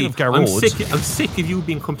 Scotty, of Gar I'm Road, sick of you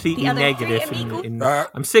being completely The other negative. three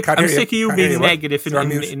I'm sick of you being negative You're on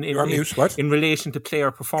mute. What? in relation to player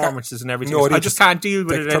performances and everything. No, I just can't deal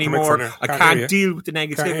with take it the anymore. microphone I there. can't deal with the hear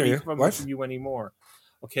negativity you. from What? you anymore.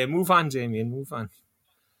 Okay, move on, Damien. Move on.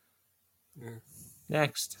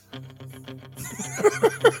 Next.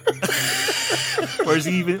 Where's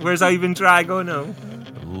Ivan Drago now?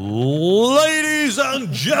 ladies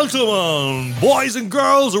and gentlemen, boys and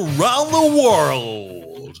girls around the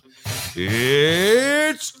world,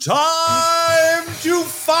 it's time to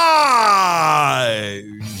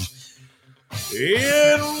find.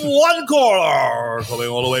 In one corner, coming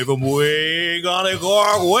all the way from Wigan,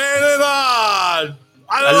 Cork, waiting on.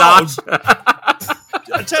 A lot.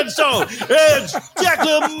 10 stone. It's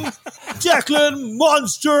Declan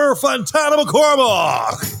Monster Fontana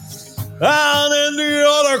McCormack. And in the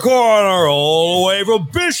other corner, all the way from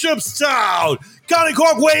Bishopstown, County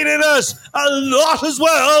Cork waiting us a lot as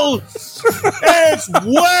well. It's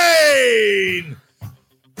Wayne,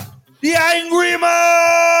 the Angry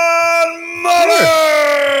Man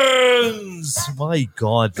Mullins. My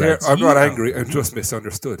God, I'm not angry. I'm just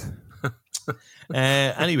misunderstood.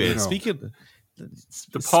 Anyway, speaking.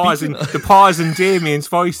 The pause in Damien's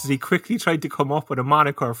voice as he quickly tried to come up with a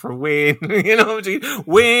moniker for Wayne. You know,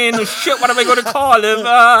 Wayne, shit, what am I going to call him?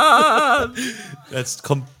 It's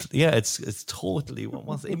totally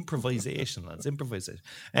what's improvisation. That's improvisation.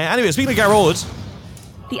 Anyway, speaking of Gar Road,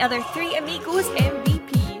 The other three amigos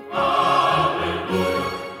MVP.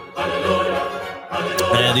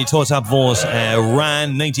 The toe tap vote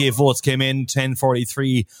ran. 98 votes came in.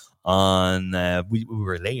 1043. On we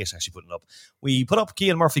were late actually putting it up. We put up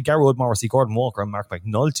Cian Murphy, Gar Road, Morrissey, Gordon Walker, and Mark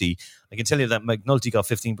McNulty. I can tell you that McNulty got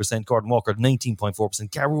 15%, Gordon Walker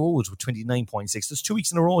 19.4%, Gar Road with 29.6%. There's 2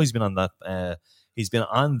 weeks in a row he's been on that. He's been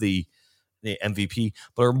on the MVP,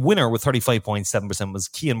 but our winner with 35.7% was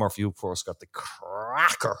Cian Murphy, who of course got the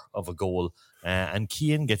cracker of a goal. And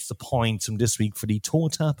Cian gets the points from this week for the toe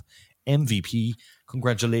tap MVP.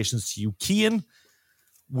 Congratulations to you, Cian.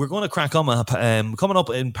 We're going to crack on. Coming up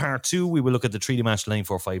in part 2, we will look at the 3D match Line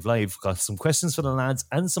 45 Live. Got some questions for the lads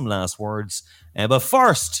and some last words. But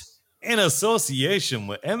first, in association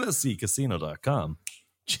with MSCCasino.com,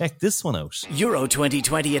 check this one out. Euro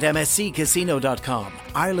 2020 at MSCCasino.com,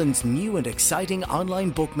 Ireland's new and exciting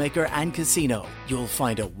online bookmaker and casino. You'll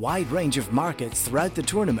find a wide range of markets throughout the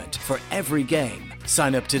tournament for every game.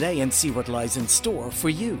 Sign up today and see what lies in store for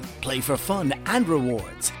you. Play for fun and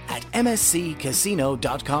rewards at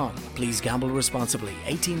MSCCasino.com. Please gamble responsibly.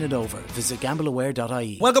 18 and over. Visit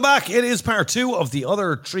gambleaware.ie. Welcome back. It is part 2 of the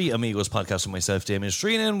other 3 Amigos podcast with myself, Damien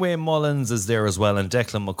Strinan. Wayne Mullins is there as well, and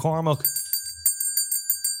Declan McCormack.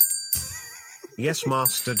 Yes,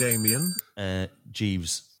 Master Damien.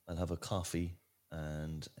 Jeeves, I'll have a coffee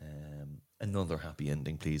and another happy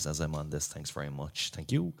ending, please, as I'm on this. Thanks very much.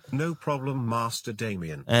 Thank you. No problem, Master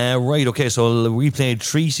Damien. Right, okay, so we played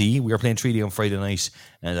Treaty. We were playing Treaty on Friday night,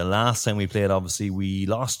 and the last time we played, obviously, we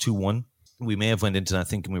lost 2-1. We may have went into that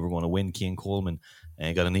thinking we were going to win. Cian Coleman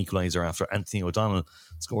got an equaliser after Anthony O'Donnell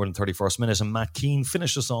scored in the 31st minute, and Matt Keane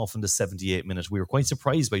finished us off in the 78th minute. We were quite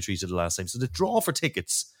surprised by Treaty the last time. So the draw for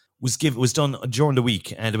tickets was done during the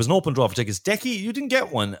week, and there was an open draw for tickets. Decky, you didn't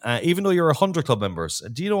get one, even though you're 100 Club members.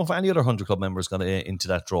 Do you know if any other 100 Club members got into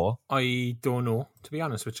that draw? I don't know, to be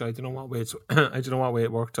honest with you. I don't know what way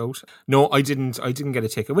it worked out. No, I didn't get a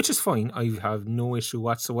ticket, which is fine. I have no issue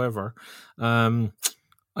whatsoever. I'm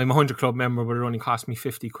a 100 Club member, but it only cost me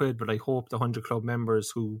 50 quid. But I hope the 100 Club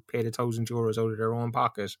members who paid €1,000 out of their own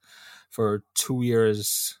pocket for 2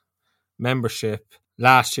 years membership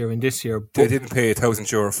last year and this year. They didn't pay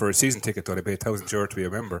 €1,000 for a season ticket, though. They paid €1,000 to be a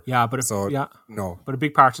member. Yeah, but no. But a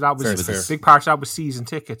big part of that was season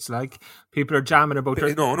tickets. Like, people are jamming about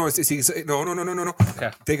their... No.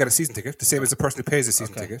 Okay. They got a season ticket, the same as the person who pays a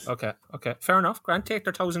season ticket. Okay. Fair enough. Grant, take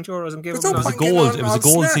their €1,000 and give them... It was a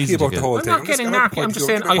gold season ticket. I'm not getting narky. I'm just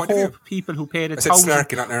saying, I hope people who paid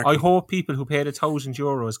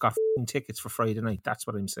 €1,000 got f***ing tickets for Friday night. That's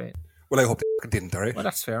what I'm saying. Well, I hope they didn't, all right? Well,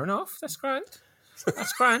 that's fair enough. That's grand.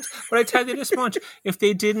 That's grand. But I tell you this much, if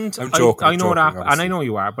they didn't, I'm joking, I know joking, that, obviously. and I know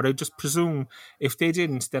you are, but I just presume if they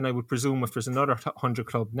didn't, then I would presume if there's another 100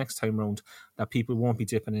 Club next time round, that people won't be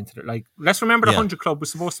dipping into it. Like, let's remember the 100 Club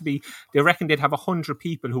was supposed to be, they reckon they'd have 100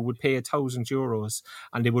 people who would pay €1,000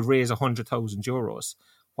 and they would raise €100,000.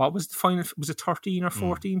 What was the final? Was it 13 or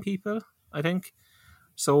 14 people, I think?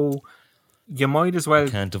 So you might as well...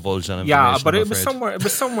 Can't divulge that information. Yeah, but it was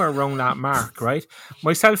somewhere around that mark, right?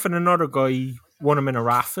 Myself and another guy won him in a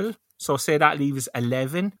raffle. So say that leaves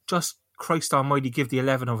 11. Just Christ almighty, give the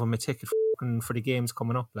 11 of them a ticket. looking for the games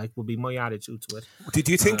coming up. Like, would be my attitude to it. Did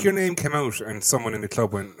you think your name came out and someone in the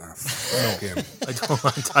club went, no, game?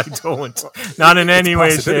 I don't. Not in any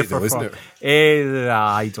way, shape, or form.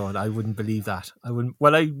 I don't. I wouldn't believe that. I wouldn't.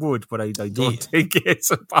 Well, I would, but I don't think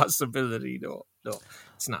it's a possibility. No,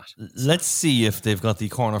 it's not. Let's see if they've got the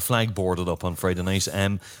corner flag boarded up on Friday night.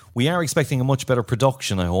 We are expecting a much better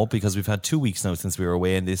production, I hope, because we've had 2 weeks now since we were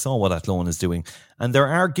away and they saw what Athlone is doing. And there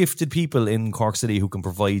are gifted people in Cork City who can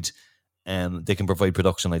provide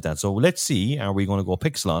production like that. So let's see, are we going to go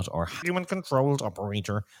Pixlot or human-controlled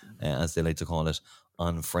operator, as they like to call it,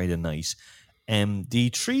 on Friday night? The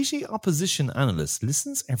Treaty Opposition Analyst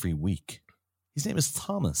listens every week. His name is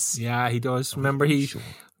Thomas. Yeah, he does. Remember,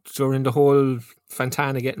 during the whole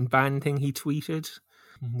Fantana getting banned thing, he tweeted.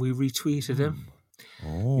 We retweeted him.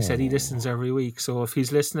 Oh. He said he listens every week. So if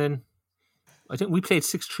he's listening, I think we played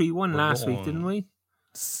 6-3-1 last week, didn't we?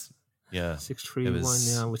 Yeah.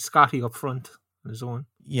 6-3-1, yeah, with Scotty up front on his own.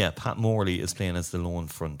 Yeah, Pat Morley is playing as the lone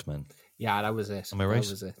frontman. Yeah, that was it. Am I right?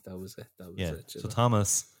 That was it. So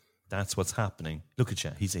Thomas, that's what's happening. Look at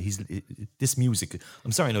you. He's this music.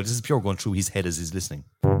 I'm sorry, no, this is pure going through his head as he's listening.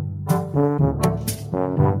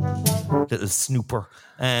 Little snooper.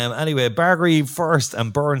 Anyway, Bargary first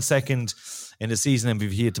and Byrne second in the season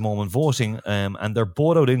MVP at the moment voting, and they're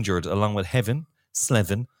both out injured along with Heaven,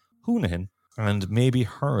 Slevin, Hounahan and maybe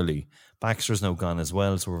Hurley. Baxter's now gone as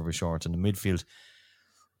well, so we're very short in the midfield.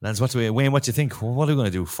 Lads, Wayne, what do you think? What are we going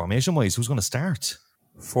to do formation wise? Who's going to start?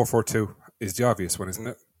 4-4-2 is the obvious one, isn't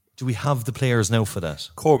it? Do we have the players now for that?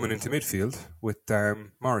 Coleman into midfield with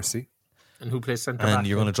Morrissey. And who plays centre back? And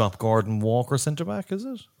you're going to drop Gordon Walker centre back, is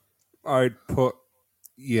it? I'd put,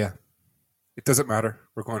 it doesn't matter.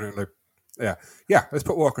 We're going to let's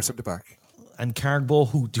put Walker centre back. And Cargbo,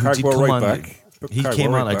 who did come right on? Back. He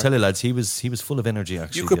came on. I tell you, lads, he was full of energy.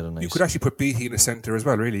 Actually, you could actually put Beattie in the centre as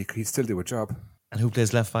well. Really, he'd still do a job. And who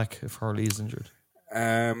plays left back if Hurley is injured?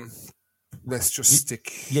 Let's just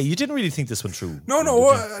stick. Yeah, you didn't really think this one through. No.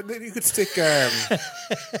 You could stick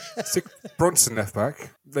Brunson left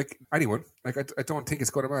back. Like anyone. Like I don't think it's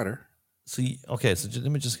going to matter. So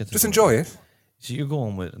let me just get this. Just enjoy it. So you're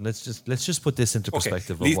going with let's just put this into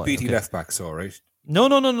perspective. Leave Beattie left back, so right.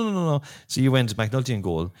 No. So you went McNulty in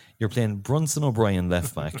goal. You're playing Brunson O'Brien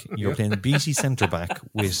left back. You're playing Beattie centre back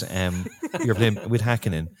with you're playing with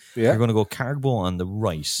Hakkinen. Yeah. You're going to go Cargbo on the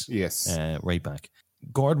right. Yes. Right back.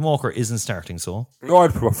 Gordon Walker isn't starting, so no,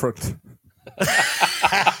 I'd put up front.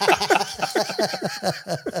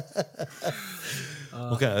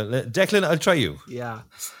 Okay, Declan, I'll try you. Yeah.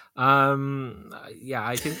 I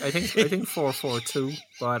think 4-4-2,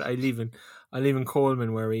 but I leave in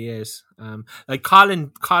Coleman where he is. Like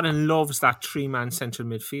Colin loves that 3-man central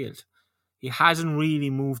midfield. He hasn't really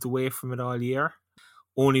moved away from it all year.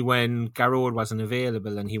 Only when Garrod wasn't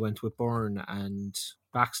available and he went with Byrne and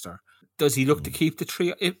Baxter. Does he look to keep the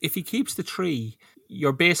 3? If he keeps the 3,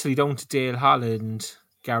 you're basically down to Dale Holland,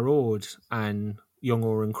 Garrod, and young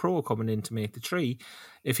Oren Crowe coming in to make the 3.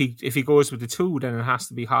 If he goes with the 2, then it has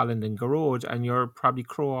to be Holland and Garrod, and you're probably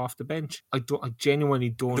Crowe off the bench. I genuinely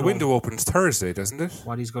don't know. The window opens Thursday, doesn't it?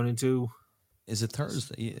 What he's going to do. Is it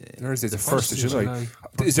Thursday? Thursday, the 1st of July.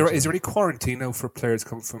 Is there any quarantine now for players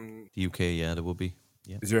coming from the UK? Yeah, there will be.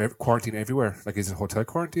 Yeah. Is there quarantine everywhere? Like, is it hotel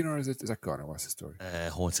quarantine or is that gone? Or what's the story?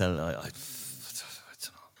 Hotel. I don't know.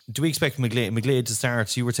 Do we expect McGlade to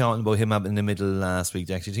start? You were talking about him in the middle last week.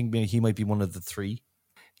 Do you actually think he might be one of the 3?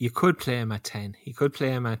 You could play him at 10. He could play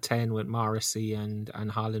him at 10 with Morrissey and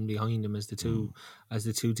Holland behind him as the two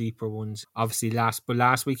deeper ones. Obviously,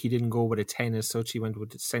 last week he didn't go with a 10 as such. He went with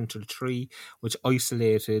the central 3, which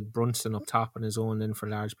isolated Brunson up top on his own then for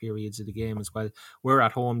large periods of the game as well. We're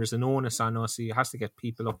at home. There's an onus on us. So he has to get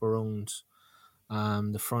people up around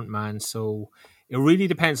the front man. So it really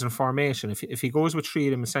depends on formation. If he goes with 3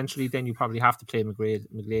 of them, essentially, then you probably have to play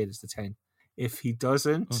McGlade as the 10. If he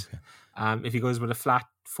doesn't, if he goes with a flat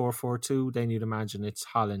 4-4-2, then you'd imagine it's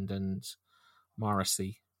Holland and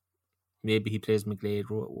Morrissey. Maybe he plays McGlade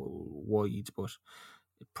wide, but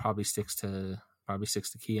it probably sticks to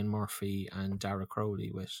Cian Murphy and Dara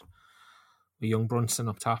Crowley with young Brunson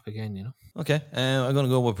up top again, you know. Okay, I'm going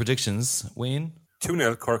to go with predictions. Wayne?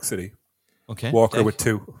 2-0 Cork City. Okay. Walker with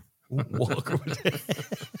 2. Walker with 2.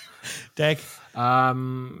 Deck?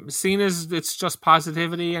 Seeing as it's just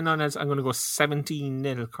positivity, and I'm going to go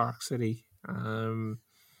 17-0 Cork City. I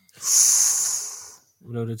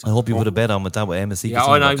hope you put a bet on with that with MSC. Yeah,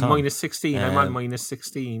 and I'm minus 16. I'm on minus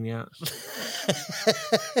 16, yeah.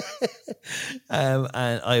 And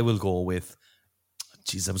I will go with,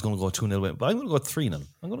 I was going to go 2-0 win, but I'm going to go 3-0.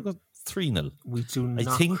 I'm going to go 3-0. We do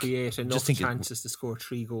not create enough chances to score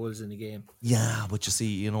 3 goals in a game. Yeah, but you see,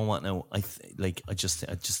 you know what now? I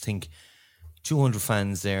just think 200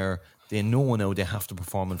 fans there. They know now they have to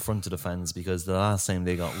perform in front of the fans because the last time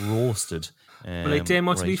they got roasted. But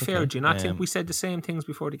Damo, to be fair, do you not think we said the same things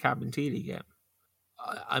before the Cabinteely game?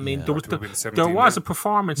 I mean, there was a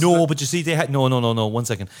performance. No, but you see, they had no. 1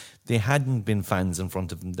 second, they hadn't been fans in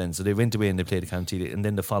front of them then, so they went away and they played the County, and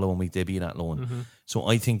then the following week they beat Athlone. Mm-hmm. So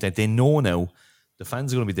I think that they know now the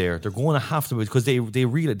fans are going to be there. They're going to have to because they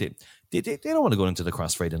really they don't want to go into the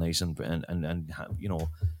Cross Friday night and you know.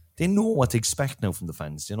 They know what to expect now from the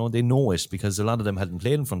fans. You know, they know it because a lot of them hadn't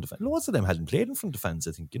played in front of fans. Lots of them hadn't played in front of fans,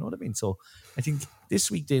 I think. You know what I mean? So I think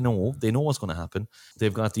this week they know what's going to happen.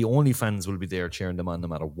 They've got the only fans will be there cheering them on no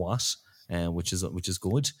matter what, which is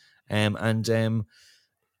good. And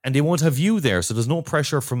they won't have you there, so there's no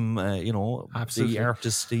pressure from Absolutely.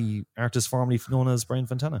 the artist formerly known as Brian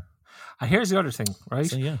Fontana. And here's the other thing, right?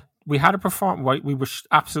 So, yeah. We had a performance, right? We were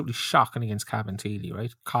absolutely shocking against Cabinteely,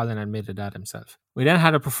 right? Colin admitted that himself. We then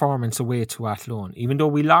had a performance away to Athlone. Even though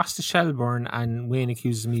we lost to Shelbourne and Wayne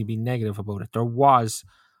accuses me of being negative about it, there was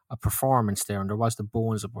a performance there and there was the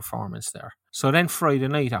bones of performance there. So then Friday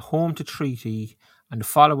night at home to Treaty and the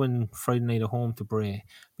following Friday night at home to Bray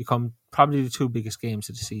become probably the 2 biggest games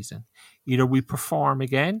of the season. Either we perform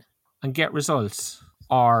again and get results,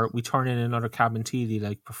 or we turn in another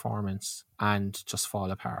Cabinteely-like performance and just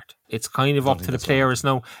fall apart. It's kind of up to the players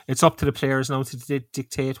now. It's up to the players now to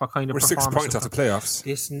dictate what kind of performance. We're 6 points off the playoffs.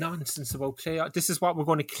 This nonsense about playoffs. This is what we're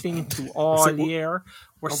going to cling to all year.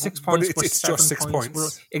 We're 6 points. But it's just 6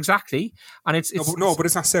 points. Exactly. And it's but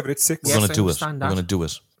it's not 7. It's 6. We're going to do it. We're going to do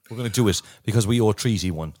it. We're going to do it because we owe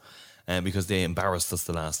Treaty one. Because they embarrassed us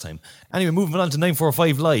the last time. Anyway, moving on to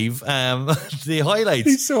 945 Live. The highlights.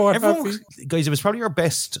 He's so unhappy. Guys, it was probably our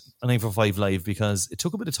best 945 Live because it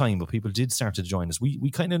took a bit of time, but people did start to join us.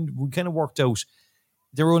 We kind of worked out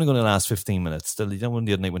they were only going to last 15 minutes. The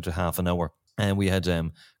other night went to half an hour. And we had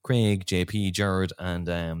Craig, JP, Jared,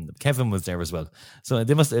 and Kevin was there as well. So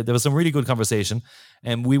there was some really good conversation.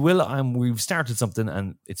 And we've started something,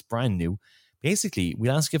 and it's brand new. Basically,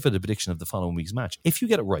 we'll ask you for the prediction of the following week's match. If you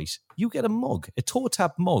get it right, you get a mug, a toe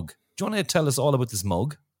tap mug. Do you want to tell us all about this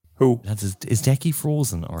mug? Who? Is Decky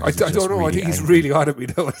frozen? Or I don't know. Really I think he's really on at me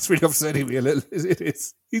now. It's really upsetting me a little. It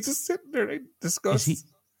is. He's just sitting there in disgust.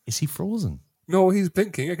 Is he frozen? No, he's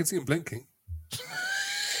blinking. I can see him blinking.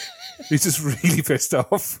 He's just really pissed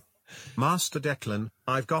off. Master Declan,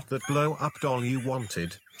 I've got that blow-up doll you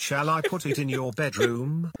wanted. Shall I put it in your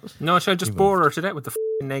bedroom? No, shall I just bore her to death with the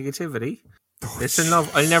negativity? Listen,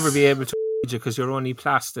 love, I'll never be able to you because you're only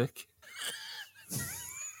plastic.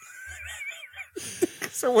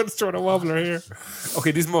 Someone's throwing a wobbler here.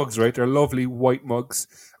 Okay, these mugs, right? They're lovely white mugs,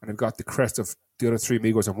 and they've got the crest of the other 3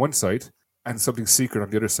 amigos on one side and something secret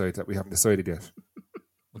on the other side that we haven't decided yet.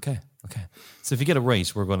 Okay. So if you get it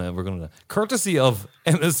right, we're gonna courtesy of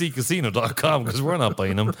MSCCasino.com because we're not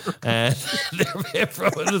buying them. We're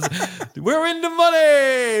in the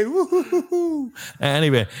money. Woo-hoo-hoo-hoo.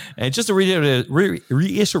 Anyway, just to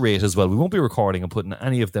reiterate as well, we won't be recording and putting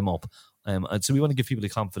any of them up. So we want to give people the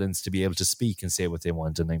confidence to be able to speak and say what they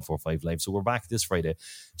want in 945 Live. So we're back this Friday.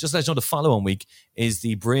 Just to let you know, the following week is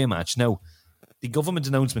the Bray match. Now, the government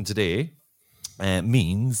announcement today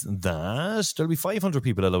means that there'll be 500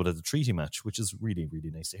 people allowed at the Treaty match, which is really, really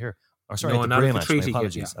nice to hear. Or sorry, at the Bray match. My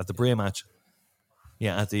apologies. At the Bray match.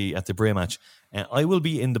 Yeah, at the Bray match. I will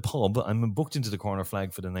be in the pub. I'm booked into the Corner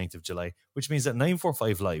Flag for the 9th of July, which means that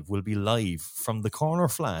 945 Live will be live from the Corner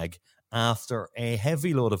Flag after a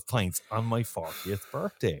heavy load of pints on my 40th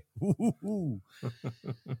birthday.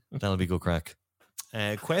 That'll be good crack.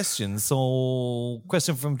 Questions. So,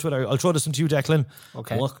 question from Twitter. I'll throw this one to you, Declan.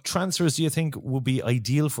 Okay. What transfers do you think would be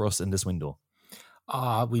ideal for us in this window?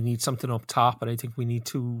 We need something up top, and I think we need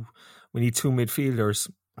two midfielders.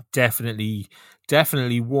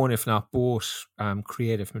 Definitely one, if not both,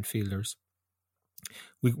 creative midfielders.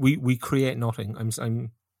 We create nothing.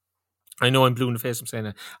 I know I'm blue in the face. I'm saying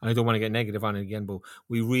it, and I don't want to get negative on it again, but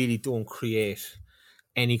we really don't create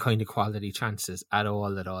any kind of quality chances at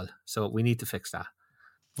all. So we need to fix that.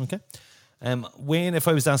 Okay. Wayne, if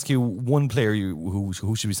I was to ask you one player who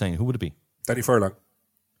should be signing, who would it be? Danny Furlong.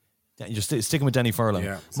 Yeah, you're sticking with Danny Furlong.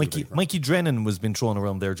 Yeah, Mikey Drennan was been thrown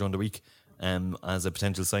around there during the week as a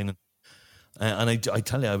potential signing. And I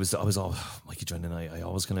tell you, I was Mikey Drennan. I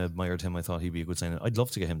always kind of admired him. I thought he'd be a good signing. I'd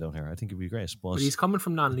love to get him down here. I think it'd be great. But he's coming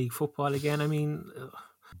from non-league football again. I mean,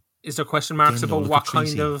 is there question marks about what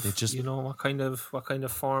kind of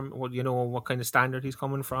form, what kind of standard he's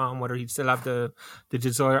coming from, whether he'd still have the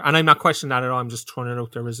desire? And I'm not questioning that at all. I'm just throwing it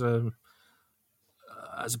out there as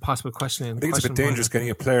as a possible question. I think it's a bit dangerous getting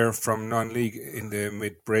a player from non-league in the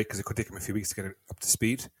mid-break because it could take him a few weeks to get it up to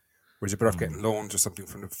speed. Whereas you're better off getting loans or something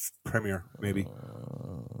from the Premier, maybe.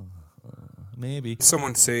 Maybe.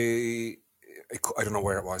 Someone say, I don't know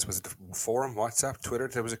where it was it the forum, WhatsApp, Twitter,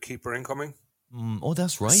 there was a keeper incoming? Oh,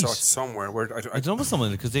 that's right. I saw it somewhere. Where I don't know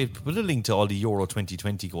someone because they put a link to all the Euro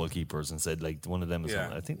 2020 goalkeepers and said like one of them is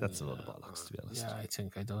one. I think that's a lot of bollocks, to be honest.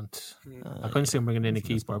 Yeah, I couldn't see him bringing in a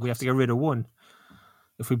keeper. We have to get rid of one.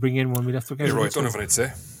 If we bring in one, we'd have to get rid of Roy Donovan, I'd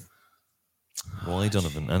say. Roy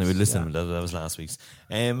Donovan. Anyway, listen, that was last week's.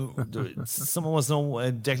 Someone wants to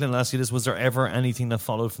know, Declan will ask you this, was there ever anything that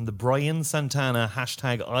followed from the Brian Santana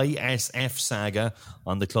 #ISF saga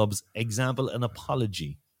on the club's example, an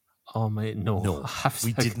apology? Oh, mate, no.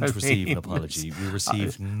 We didn't receive an apology. We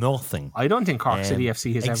received nothing. I don't think Cork City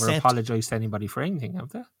FC has ever apologised to anybody for anything, have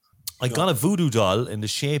they? I got a voodoo doll in the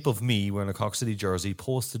shape of me wearing a Cork City jersey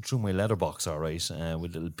posted through my letterbox, all right,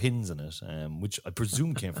 with little pins in it, which I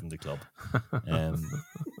presume came from the club.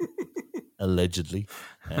 Allegedly.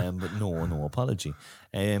 But no apology.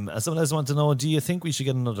 Someone else wants to know, do you think we should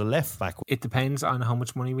get another left back? It depends on how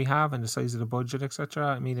much money we have and the size of the budget, etc.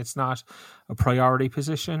 I mean, it's not a priority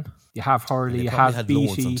position. You have Hurley, you have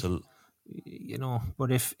Beattie, you know, but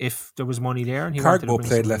if there was money there and he Cargo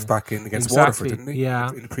played left back in against Waterford, didn't he? Yeah,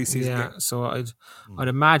 in the pre-season game. So I'd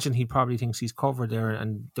imagine he probably thinks he's covered there,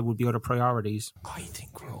 and there would be other priorities. I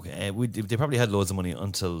think we're okay. They probably had loads of money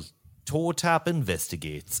until Toe Tap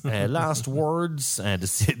investigates. Last words.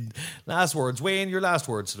 Last words. Wayne, your last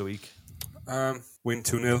words of the week. Win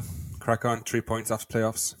 2-0. Crack on. 3 points off the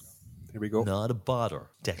playoffs. Here we go. Not a bother.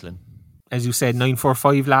 Declan. As you said,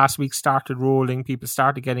 9-4-5 last week started rolling. People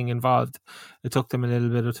started getting involved. It took them a little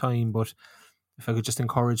bit of time, but if I could just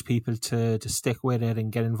encourage people to stick with it and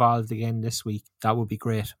get involved again this week, that would be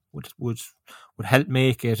great. Would help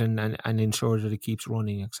make it and ensure that it keeps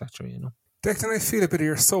running, etc. You know. Declan, I feel a bit of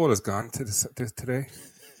your soul has gone today.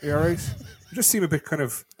 Are you all right? You just seem a bit kind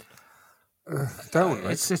of down.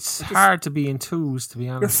 Like. It's hard to be in twos, to be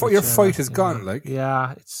honest. Your fight is gone, like.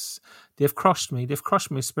 Yeah, they've crushed me. They've crushed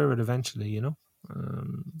my spirit eventually, you know.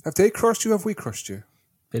 Have they crushed you? Have we crushed you?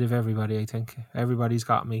 Bit of everybody, I think. Everybody's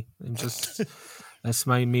got me. I'm just... That's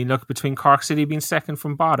look, between Cork City being second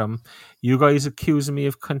from bottom, you guys accusing me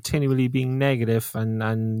of continually being negative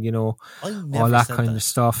and you know, all that kind of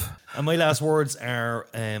stuff. And my last words are,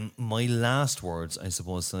 I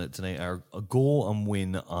suppose, tonight are go and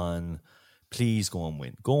win on, please go and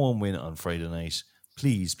win. Go and win on Friday night.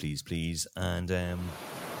 Please, please, please. And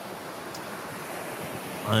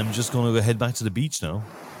I'm just going to head back to the beach now.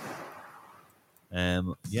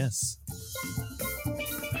 Yes.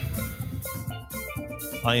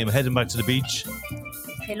 I am heading back to the beach.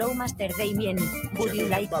 Hello, Master Damien. Would you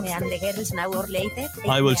like me and the girls now or later?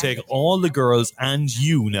 I will take all the girls and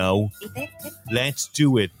you now. Let's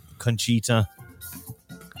do it, Conchita.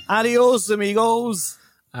 Adios, amigos.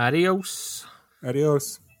 Adios.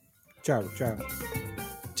 Adios. Ciao, ciao.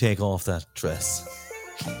 Take off that dress.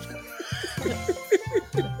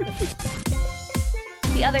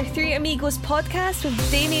 The Other Three Amigos podcast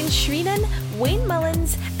with Damien Shreenan, Wayne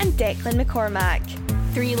Mullins, and Declan McCormack.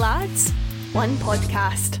 3 lads, 1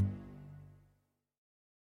 podcast.